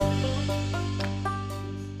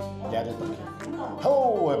got it. Okay.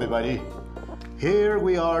 Hello, everybody. Here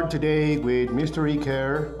we are today with Mr.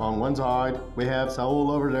 Iker on one side. We have Saul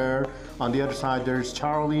over there. On the other side, there's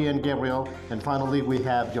Charlie and Gabriel. And finally, we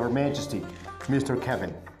have Your Majesty, Mr.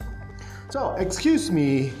 Kevin. So, excuse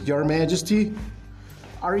me, Your Majesty.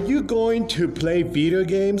 Are you going to play video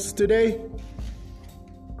games today?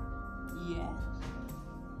 Yes.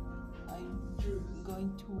 I'm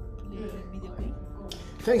going to play video game.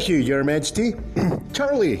 Thank you, Your Majesty.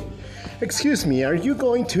 Charlie, excuse me, are you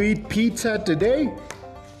going to eat pizza today?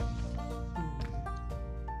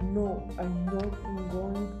 No, I'm not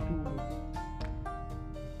going to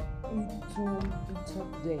eat some pizza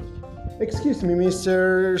today. Excuse me,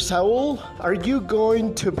 Mr. Saul, are you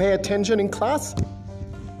going to pay attention in class?